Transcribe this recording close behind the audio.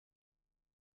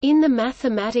In the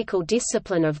mathematical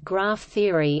discipline of graph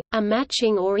theory, a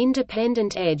matching or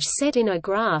independent edge set in a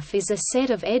graph is a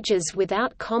set of edges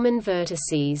without common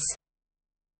vertices.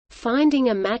 Finding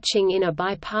a matching in a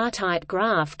bipartite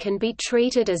graph can be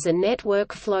treated as a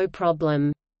network flow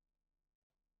problem.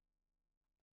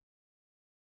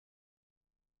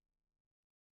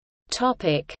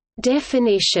 Topic: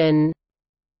 Definition.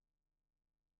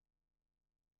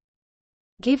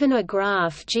 Given a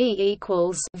graph G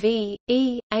equals V,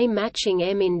 E, a matching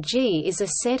M in G is a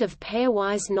set of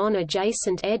pairwise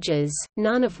non-adjacent edges,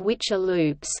 none of which are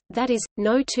loops, that is,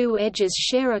 no two edges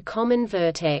share a common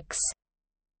vertex.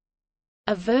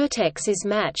 A vertex is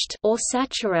matched or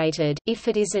saturated if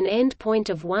it is an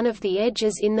endpoint of one of the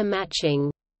edges in the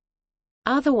matching.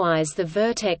 Otherwise the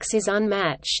vertex is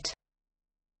unmatched.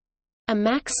 A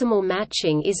maximal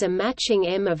matching is a matching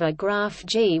M of a graph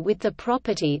G with the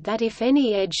property that if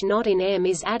any edge not in M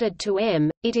is added to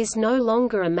M, it is no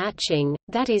longer a matching,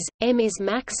 that is, M is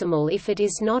maximal if it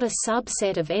is not a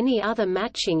subset of any other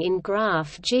matching in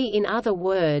graph G. In other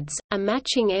words, a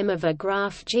matching M of a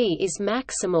graph G is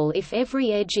maximal if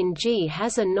every edge in G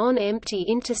has a non-empty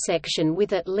intersection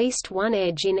with at least one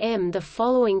edge in M. The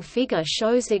following figure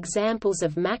shows examples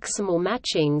of maximal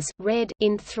matchings red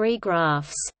in three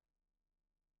graphs.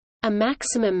 A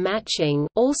maximum matching,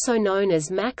 also known as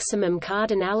maximum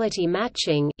cardinality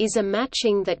matching, is a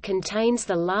matching that contains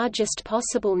the largest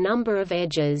possible number of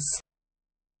edges.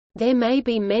 There may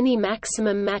be many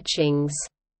maximum matchings.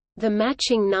 The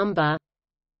matching number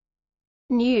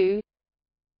nu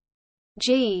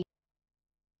G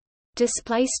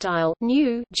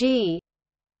nu G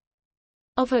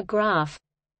of a graph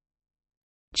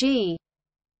G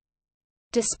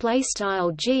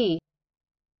G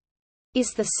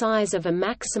is the size of a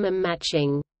maximum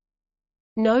matching.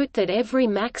 Note that every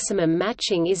maximum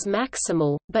matching is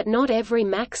maximal, but not every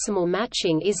maximal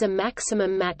matching is a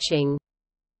maximum matching.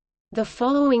 The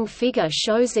following figure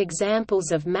shows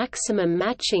examples of maximum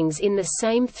matchings in the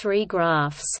same three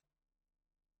graphs.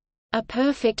 A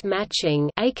perfect matching,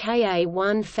 aka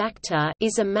one factor,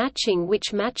 is a matching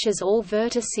which matches all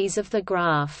vertices of the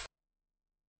graph.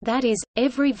 That is,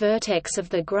 every vertex of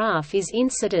the graph is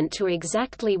incident to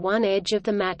exactly one edge of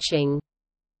the matching.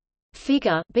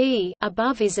 Figure B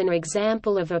above is an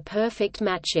example of a perfect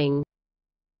matching.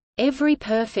 Every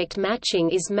perfect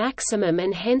matching is maximum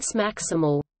and hence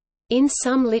maximal. In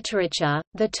some literature,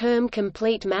 the term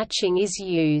complete matching is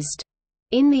used.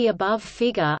 In the above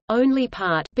figure, only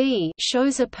part B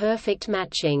shows a perfect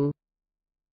matching.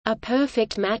 A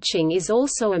perfect matching is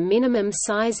also a minimum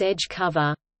size edge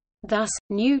cover. Thus,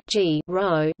 nu G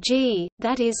rho G,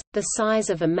 that is, the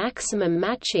size of a maximum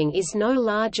matching is no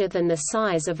larger than the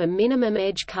size of a minimum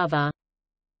edge cover.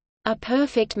 A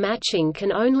perfect matching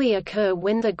can only occur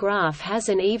when the graph has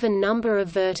an even number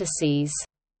of vertices.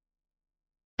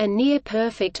 A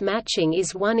near-perfect matching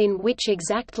is one in which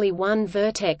exactly one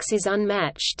vertex is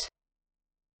unmatched.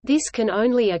 This can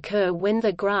only occur when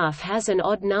the graph has an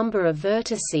odd number of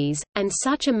vertices, and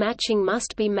such a matching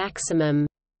must be maximum.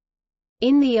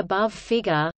 In the above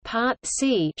figure, part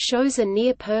C shows a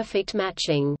near-perfect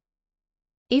matching.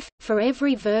 If, for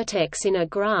every vertex in a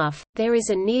graph, there is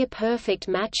a near-perfect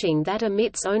matching that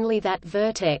omits only that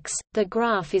vertex, the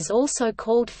graph is also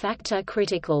called factor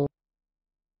critical.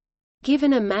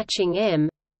 Given a matching M,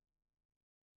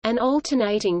 an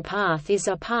alternating path is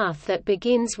a path that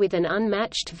begins with an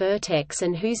unmatched vertex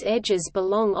and whose edges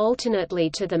belong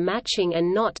alternately to the matching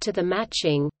and not to the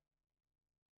matching.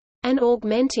 An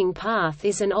augmenting path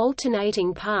is an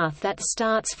alternating path that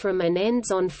starts from and ends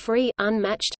on free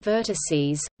unmatched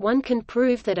vertices. One can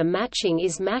prove that a matching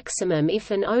is maximum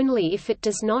if and only if it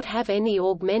does not have any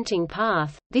augmenting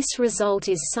path. This result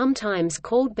is sometimes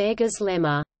called Beggar's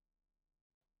lemma.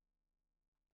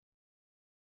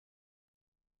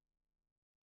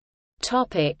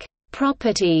 Topic: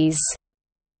 Properties.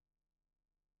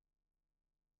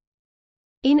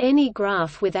 In any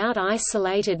graph without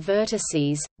isolated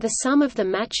vertices, the sum of the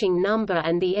matching number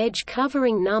and the edge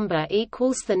covering number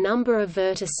equals the number of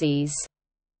vertices.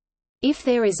 If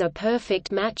there is a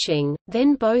perfect matching,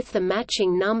 then both the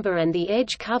matching number and the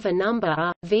edge cover number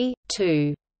are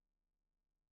v2.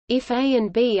 If A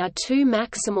and B are two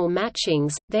maximal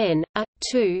matchings, then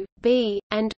A2, B,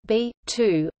 and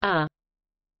B2 are.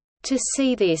 To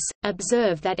see this,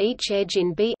 observe that each edge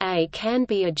in B A can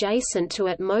be adjacent to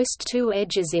at most two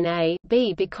edges in A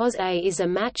B because A is a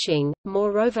matching.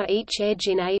 Moreover, each edge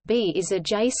in A B is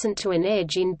adjacent to an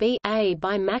edge in B A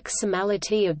by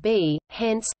maximality of B.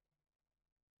 Hence,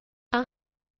 A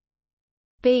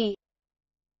B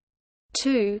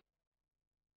 2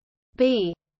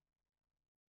 B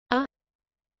A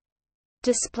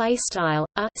display style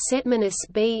a set minus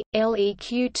b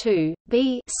leq 2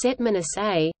 b set minus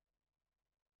a.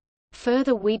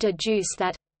 Further, we deduce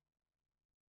that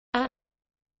a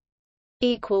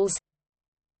equals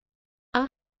a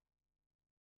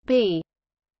b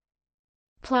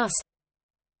plus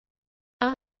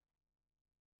a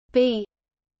b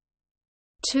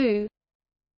 2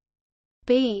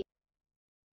 b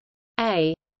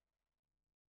a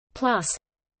plus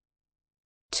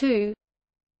 2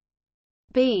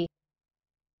 b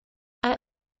a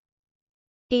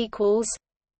equals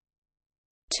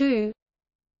 2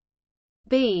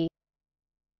 b.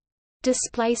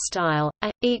 Display style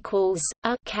a equals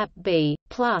a cap b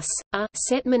plus a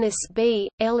set minus b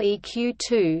leq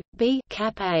 2 b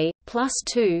cap a plus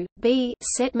 2 b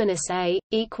set minus a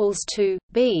equals 2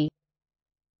 b.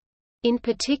 In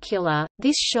particular,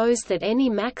 this shows that any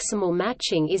maximal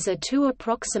matching is a 2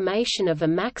 approximation of a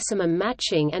maximum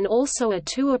matching and also a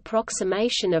 2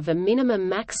 approximation of a minimum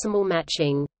maximal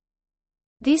matching.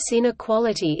 This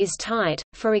inequality is tight.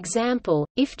 For example,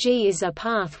 if G is a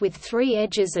path with 3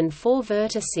 edges and 4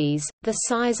 vertices, the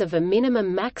size of a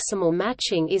minimum maximal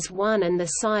matching is 1 and the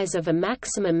size of a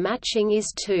maximum matching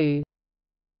is 2.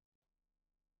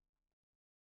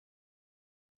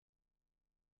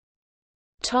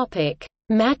 Topic: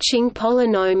 Matching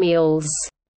polynomials.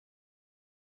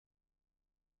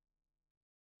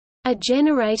 A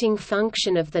generating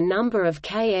function of the number of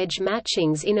k-edge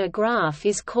matchings in a graph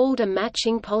is called a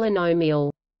matching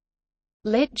polynomial.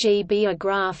 Let G be a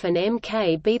graph and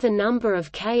Mk be the number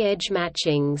of k-edge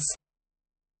matchings.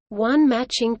 One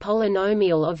matching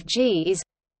polynomial of G is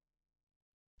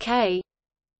k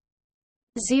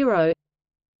 0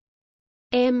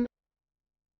 m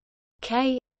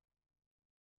k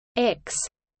x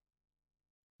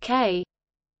k.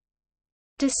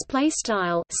 Display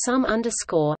style sum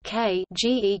underscore k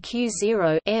geq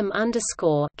 0 m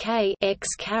underscore k x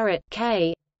caret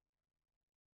k.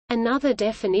 Another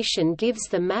definition gives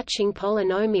the matching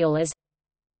polynomial as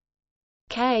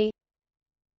k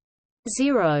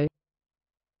 0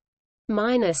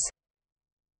 minus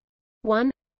 1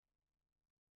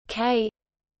 k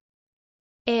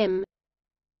m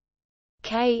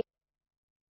k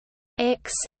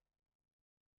x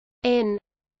n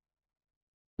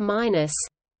minus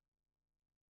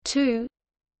 2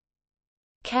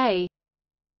 k.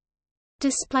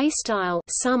 Display style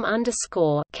sum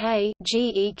underscore k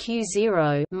geq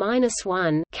 0 minus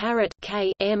 1 caret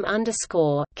k m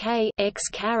underscore k x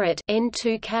caret n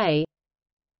 2 k,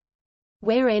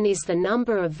 where n is the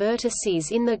number of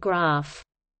vertices in the graph.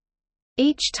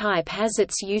 Each type has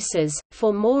its uses.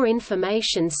 For more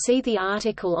information, see the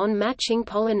article on matching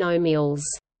polynomials.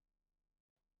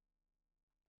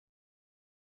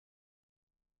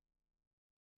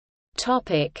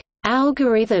 Topic: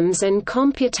 Algorithms and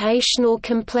computational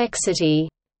complexity.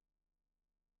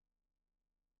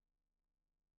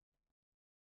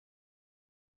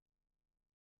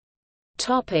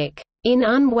 Topic: In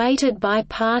unweighted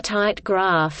bipartite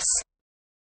graphs.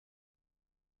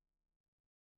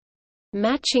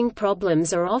 Matching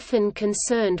problems are often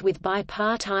concerned with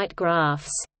bipartite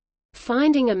graphs.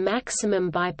 Finding a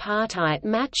maximum bipartite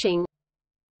matching,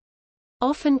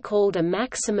 often called a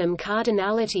maximum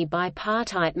cardinality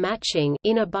bipartite matching,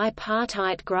 in a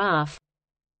bipartite graph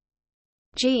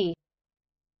G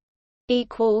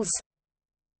equals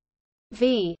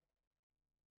V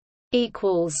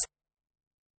equals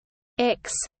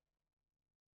X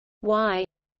Y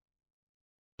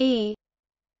E.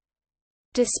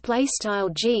 Display style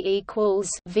G equals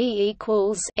V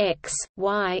equals X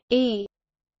Y E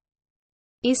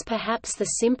is perhaps the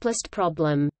simplest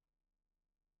problem.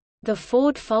 The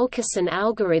Ford-Fulkerson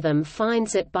algorithm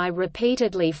finds it by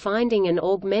repeatedly finding an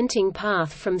augmenting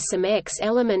path from some x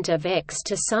element of x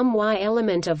to some y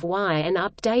element of y and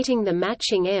updating the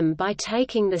matching M by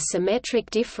taking the symmetric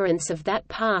difference of that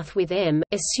path with M,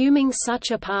 assuming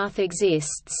such a path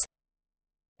exists.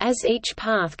 As each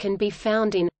path can be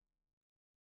found in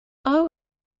O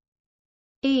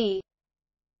E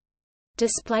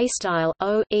display style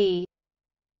O E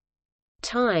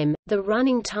time, the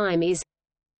running time is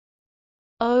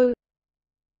O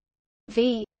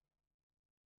V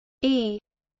E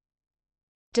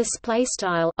display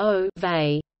style O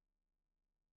V.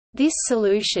 This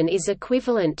solution is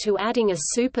equivalent to adding a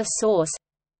super source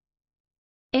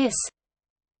S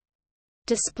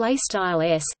display style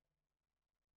S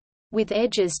with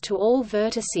edges to all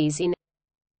vertices in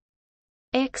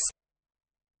X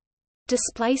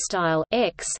display style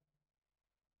X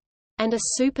and a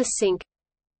supersync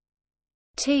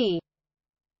T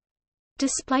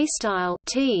display style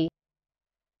T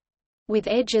with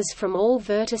edges from all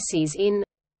vertices in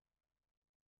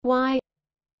y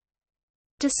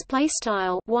display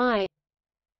style y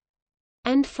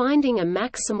and finding a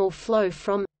maximal flow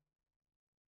from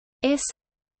S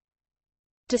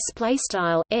display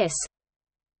style S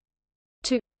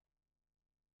to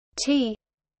T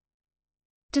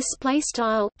display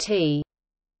style T.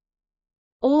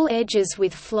 All edges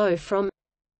with flow from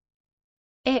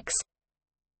X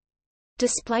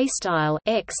display style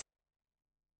X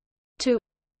to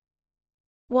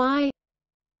Y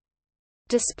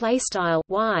display style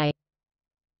Y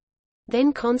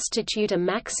then constitute a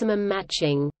maximum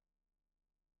matching.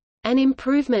 An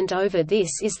improvement over this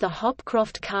is the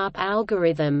Hopcroft-Karp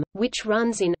algorithm, which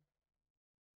runs in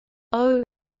O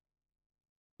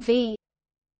V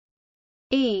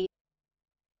E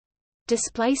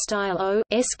display style O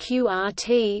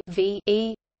sqrt v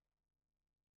E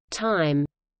time.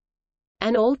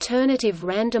 An alternative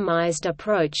randomized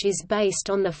approach is based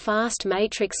on the fast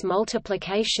matrix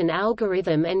multiplication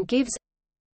algorithm and gives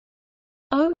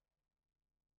O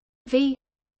V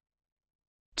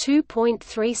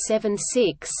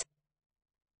 2.376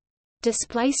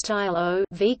 display style O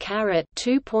V caret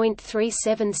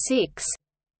 2.376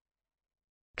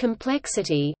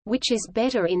 complexity, which is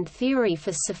better in theory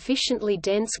for sufficiently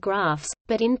dense graphs,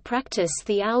 but in practice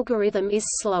the algorithm is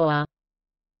slower.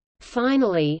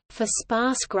 Finally, for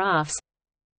sparse graphs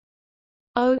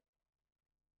O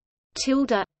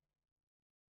tilde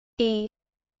E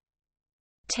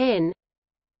 10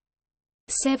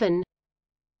 7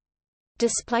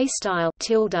 display style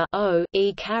tilde O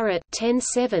E caret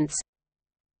 10/7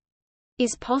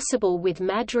 is possible with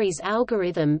Madry's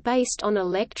algorithm based on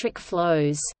electric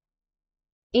flows.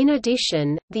 In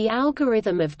addition, the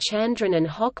algorithm of Chandran and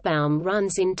Hochbaum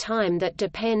runs in time that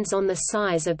depends on the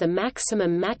size of the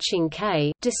maximum matching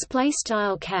k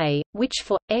K, which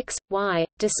for x, y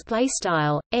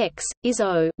x is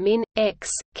O min x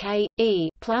k e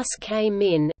plus k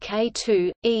min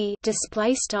k2 e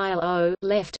O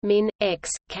left min x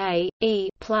k e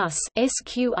plus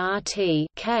sqrt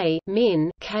k min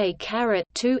k caret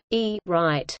 2 e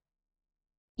right.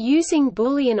 Using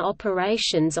Boolean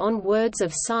operations on words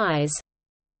of size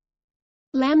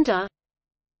lambda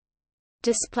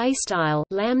display style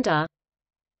lambda,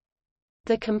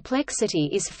 the complexity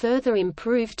is further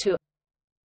improved to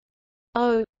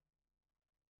O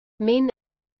min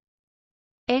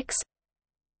x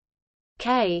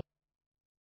k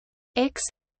x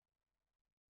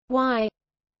y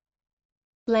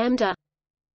lambda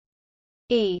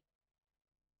e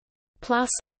plus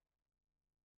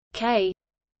k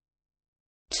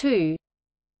 2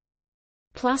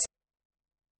 plus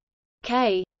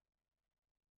k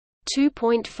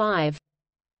 2.5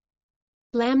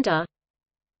 lambda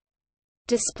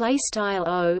display style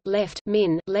O left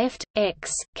min left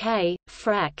x k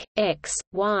frac x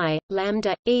y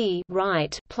lambda e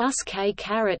right plus k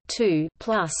caret 2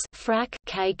 plus frac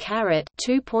k caret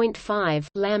 2.5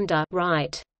 lambda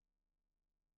right.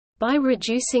 By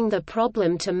reducing the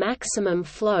problem to maximum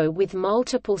flow with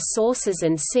multiple sources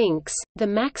and sinks, the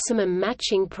maximum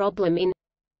matching problem in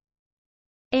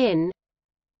n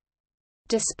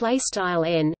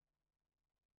n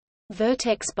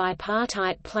vertex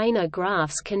bipartite planar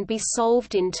graphs can be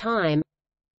solved in time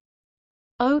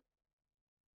O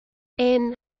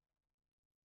n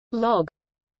log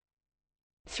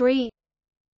 3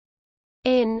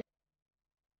 n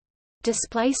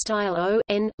display style O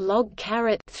n log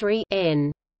caret 3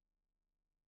 n.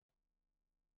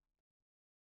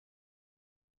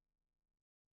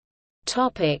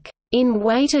 Topic: in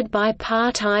weighted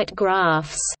bipartite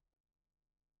graphs.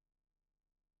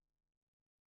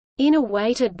 In a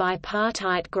weighted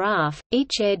bipartite graph,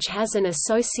 each edge has an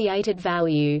associated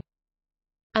value.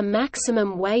 A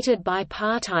maximum weighted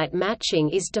bipartite matching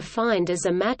is defined as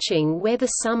a matching where the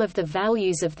sum of the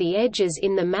values of the edges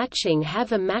in the matching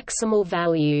have a maximal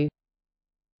value.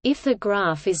 If the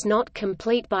graph is not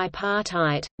complete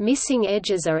bipartite, missing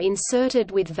edges are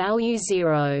inserted with value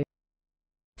 0.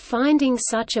 Finding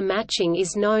such a matching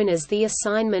is known as the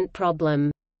assignment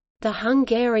problem. The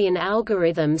Hungarian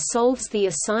algorithm solves the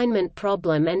assignment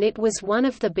problem, and it was one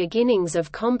of the beginnings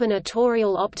of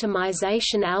combinatorial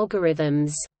optimization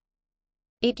algorithms.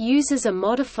 It uses a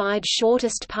modified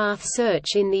shortest path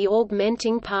search in the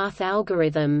augmenting path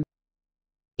algorithm.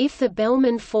 If the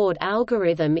Bellman-Ford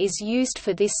algorithm is used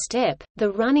for this step,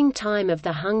 the running time of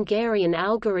the Hungarian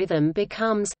algorithm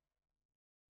becomes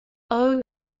O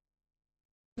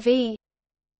v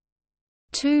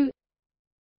 2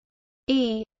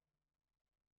 e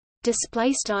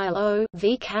display style O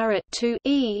v caret 2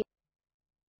 e,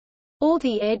 or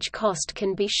the edge cost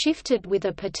can be shifted with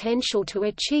a potential to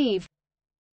achieve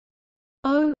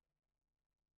O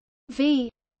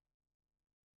v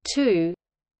 2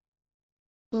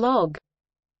 log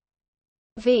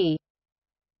v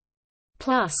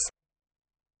plus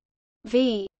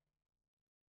v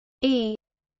e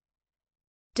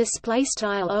display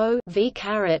style o v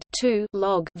caret 2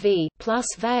 log v plus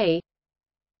v.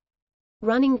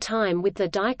 Running time with the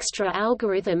Dijkstra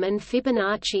algorithm and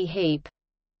Fibonacci heap.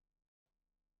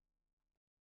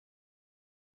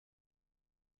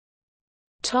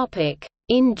 Topic: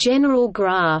 In general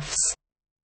graphs.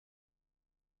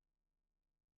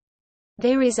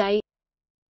 There is a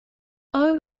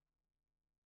O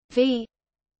v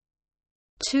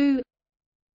 2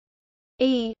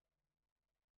 e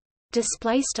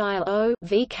display style o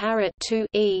v caret 2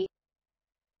 e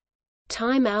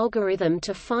time algorithm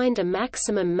to find a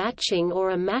maximum matching or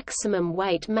a maximum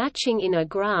weight matching in a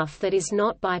graph that is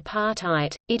not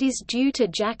bipartite. It is due to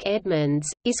Jack Edmonds,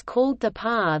 is called the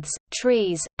paths,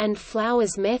 trees, and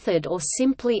flowers method or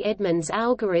simply Edmonds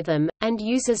algorithm, and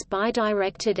uses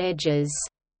bidirected edges.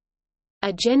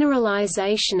 A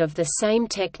generalization of the same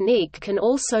technique can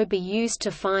also be used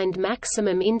to find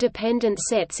maximum independent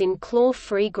sets in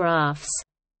claw-free graphs.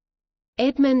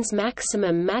 Edmonds'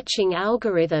 maximum matching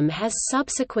algorithm has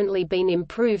subsequently been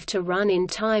improved to run in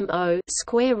time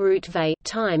O^v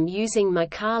time using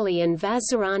Mercalli and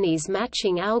Vazirani's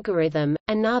matching algorithm.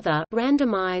 Another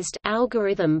randomized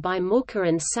algorithm by Mucha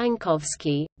and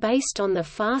Sankovsky, based on the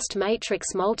fast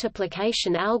matrix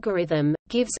multiplication algorithm,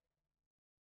 gives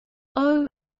O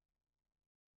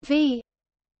v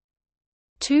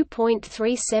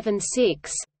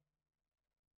 2.376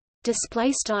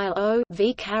 display style o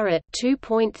v caret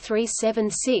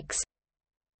 2.376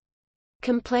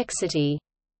 complexity.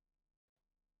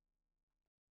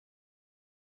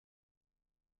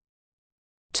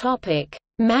 Topic: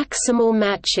 Maximal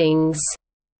matchings.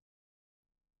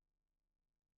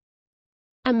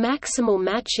 A maximal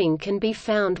matching can be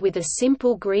found with a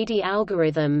simple greedy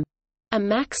algorithm. A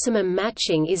maximum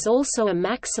matching is also a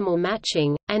maximal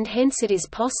matching, and hence it is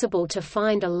possible to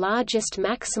find a largest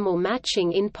maximal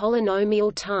matching in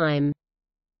polynomial time.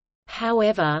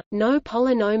 However, no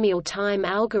polynomial time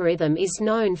algorithm is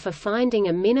known for finding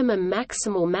a minimum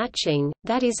maximal matching,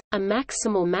 that is, a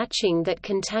maximal matching that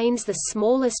contains the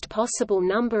smallest possible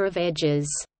number of edges.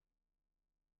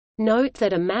 Note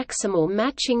that a maximal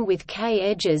matching with k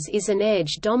edges is an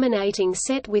edge-dominating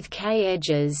set with k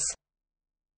edges.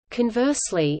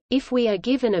 Conversely, if we are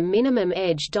given a minimum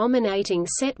edge-dominating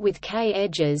set with k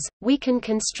edges, we can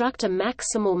construct a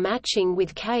maximal matching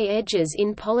with k edges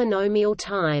in polynomial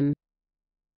time.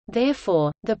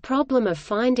 Therefore, the problem of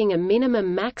finding a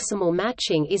minimum maximal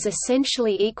matching is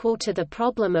essentially equal to the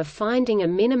problem of finding a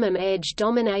minimum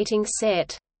edge-dominating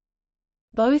set.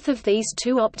 Both of these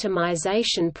two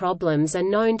optimization problems are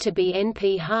known to be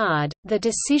NP-hard. The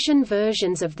decision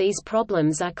versions of these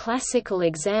problems are classical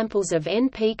examples of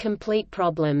NP-complete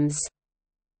problems.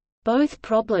 Both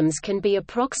problems can be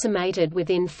approximated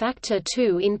within factor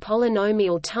 2 in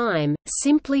polynomial time.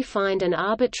 Simply find an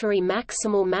arbitrary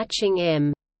maximal matching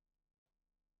M.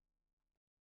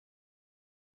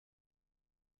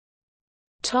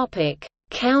 Topic: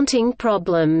 Counting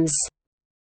problems.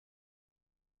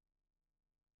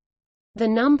 The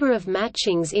number of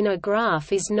matchings in a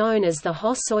graph is known as the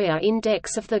Hossoyer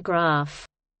index of the graph.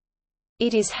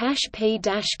 It is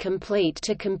 #p-complete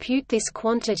to compute this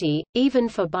quantity, even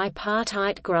for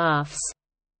bipartite graphs.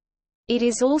 It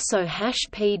is also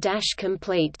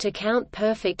 #p-complete to count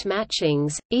perfect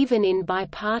matchings, even in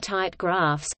bipartite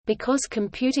graphs, because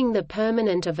computing the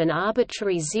permanent of an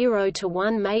arbitrary 0 to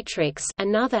 1 matrix,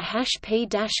 another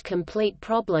 #p-complete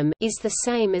problem, is the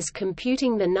same as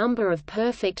computing the number of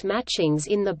perfect matchings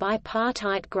in the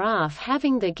bipartite graph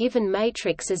having the given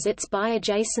matrix as its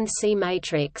biadjacency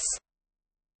matrix.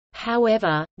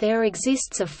 However, there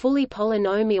exists a fully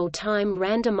polynomial time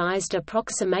randomized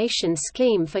approximation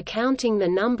scheme for counting the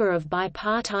number of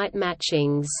bipartite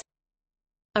matchings.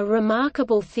 A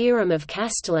remarkable theorem of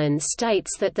Castellan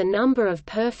states that the number of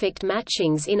perfect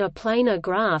matchings in a planar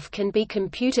graph can be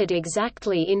computed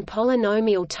exactly in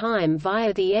polynomial time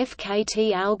via the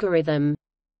FKT algorithm.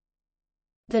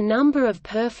 The number of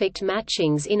perfect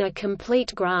matchings in a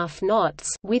complete graph knots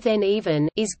with n even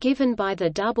is given by the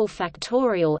double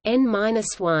factorial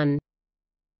n-1.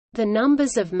 The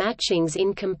numbers of matchings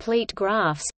in complete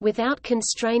graphs, without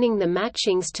constraining the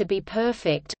matchings to be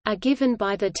perfect, are given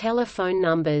by the telephone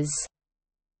numbers.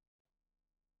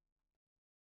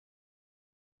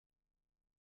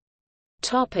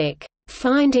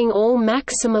 Finding all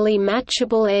maximally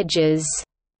matchable edges.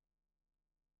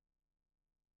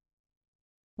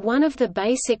 One of the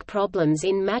basic problems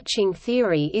in matching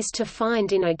theory is to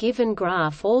find in a given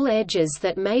graph all edges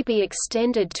that may be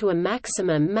extended to a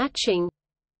maximum matching.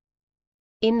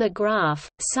 In the graph,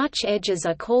 such edges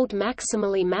are called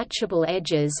maximally matchable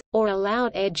edges, or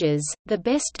allowed edges. The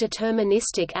best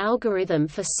deterministic algorithm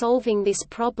for solving this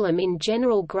problem in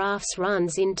general graphs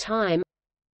runs in time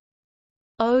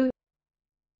O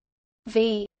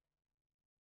v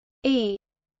e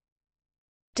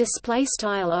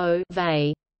 \O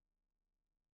v.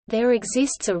 There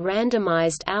exists a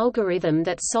randomized algorithm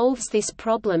that solves this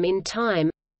problem in time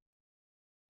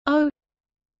O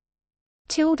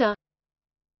tilde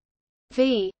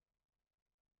v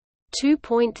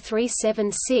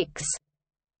 2.376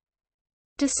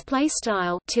 display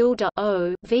style tilde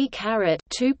O v caret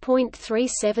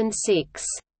 2.376.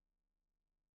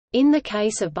 In the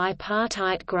case of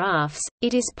bipartite graphs,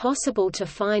 it is possible to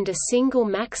find a single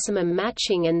maximum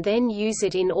matching and then use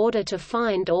it in order to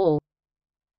find all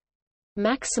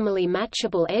maximally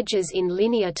matchable edges in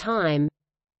linear time.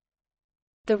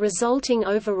 The resulting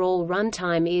overall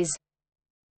runtime is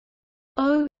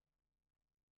O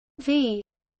v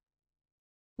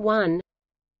 1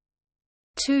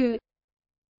 2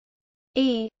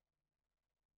 e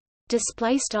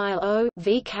display style O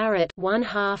v caret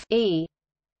 1/2 e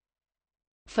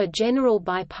for general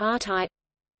bipartite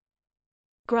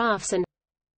graphs, and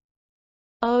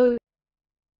O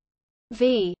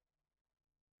v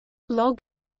log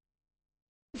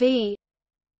v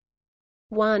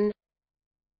 1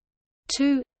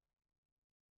 2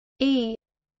 e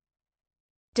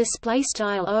display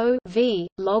style O v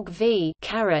log v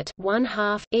caret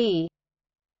 1/2 e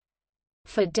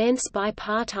for dense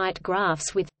bipartite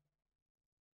graphs with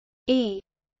e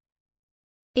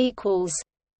equals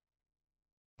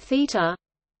theta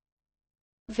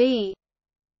v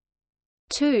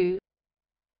 2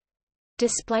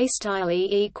 display style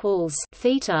e equals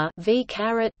theta v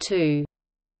caret 2.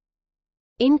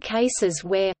 In cases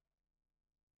where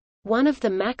one of the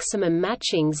maximum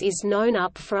matchings is known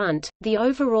up front, the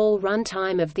overall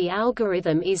runtime of the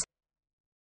algorithm is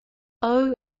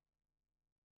O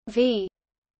v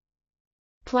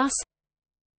plus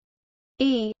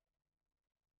e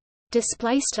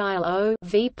display style O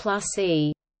v plus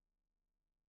e.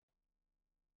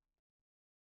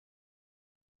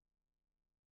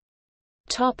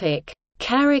 Topic: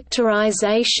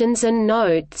 Characterizations and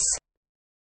notes.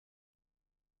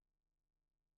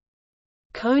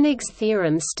 Koenig's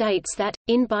theorem states that,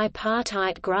 in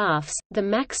bipartite graphs, the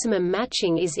maximum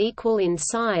matching is equal in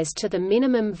size to the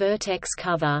minimum vertex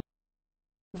cover.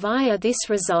 Via this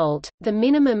result, the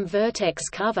minimum vertex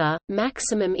cover,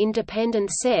 maximum independent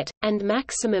set, and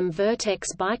maximum vertex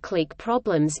biclique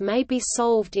problems may be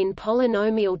solved in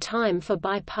polynomial time for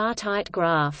bipartite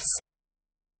graphs.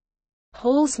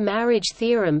 Hall's marriage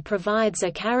theorem provides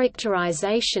a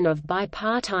characterization of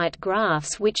bipartite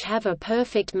graphs which have a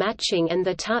perfect matching, and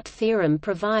the Tutt theorem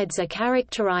provides a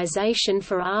characterization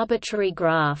for arbitrary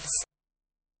graphs.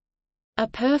 A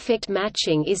perfect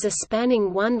matching is a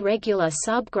spanning one regular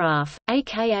subgraph,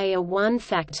 aka a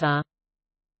one-factor.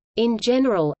 In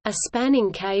general, a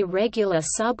spanning K regular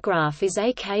subgraph is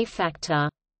a K-factor.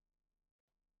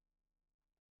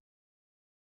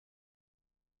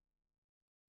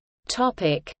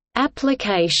 Topic: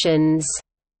 Applications.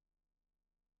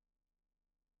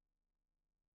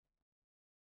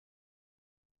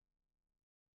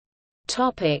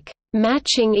 Topic: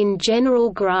 Matching in general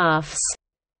graphs.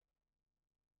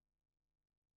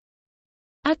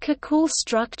 A Kekul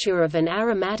structure of an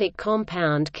aromatic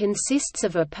compound consists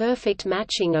of a perfect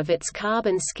matching of its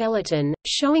carbon skeleton,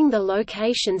 showing the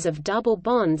locations of double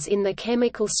bonds in the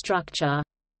chemical structure.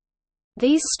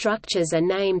 These structures are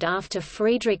named after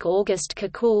Friedrich August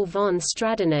Kekul von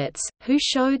Stradonitz, who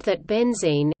showed that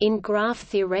benzene, in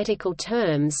graph-theoretical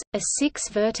terms, a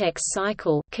 6-vertex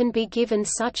cycle, can be given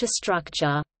such a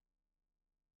structure.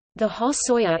 The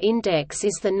Hosoya index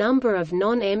is the number of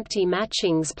non-empty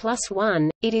matchings plus 1.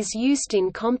 It is used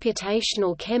in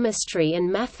computational chemistry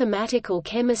and mathematical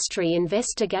chemistry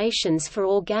investigations for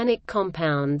organic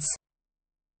compounds.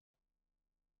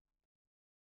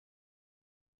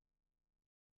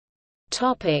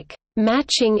 Topic: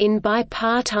 Matching in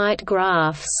bipartite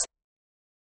graphs.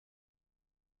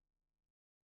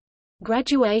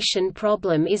 Graduation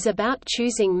problem is about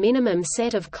choosing minimum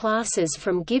set of classes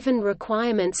from given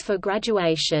requirements for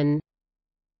graduation.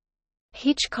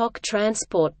 Hitchcock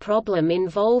transport problem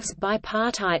involves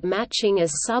bipartite matching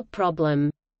as subproblem.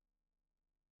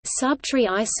 Subtree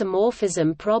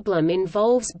isomorphism problem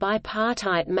involves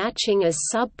bipartite matching as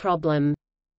subproblem.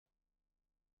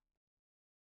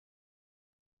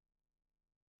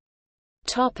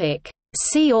 Topic: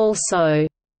 See also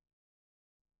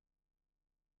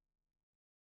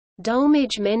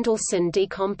Dulmage-Mendelssohn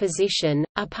decomposition,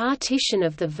 a partition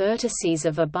of the vertices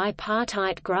of a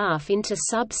bipartite graph into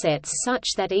subsets such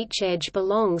that each edge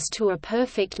belongs to a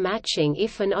perfect matching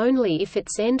if and only if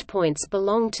its endpoints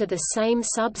belong to the same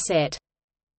subset.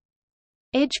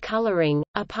 Edge coloring,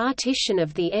 a partition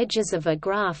of the edges of a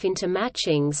graph into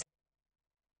matchings.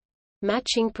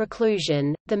 Matching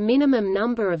preclusion, the minimum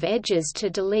number of edges to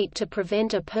delete to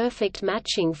prevent a perfect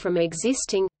matching from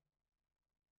existing.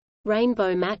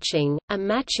 Rainbow matching, a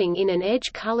matching in an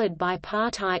edge-colored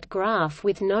bipartite graph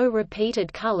with no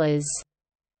repeated colors.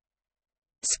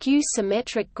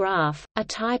 Skew-symmetric graph, a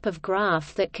type of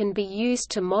graph that can be used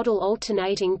to model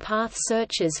alternating path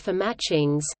searches for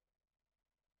matchings.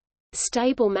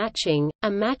 Stable matching, a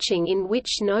matching in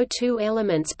which no two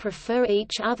elements prefer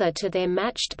each other to their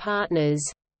matched partners.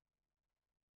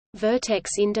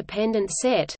 Vertex-independent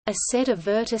set, a set of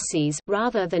vertices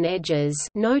rather than edges,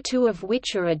 no two of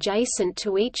which are adjacent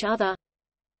to each other.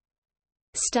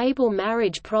 Stable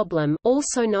marriage problem,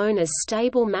 also known as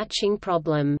stable matching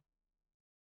problem.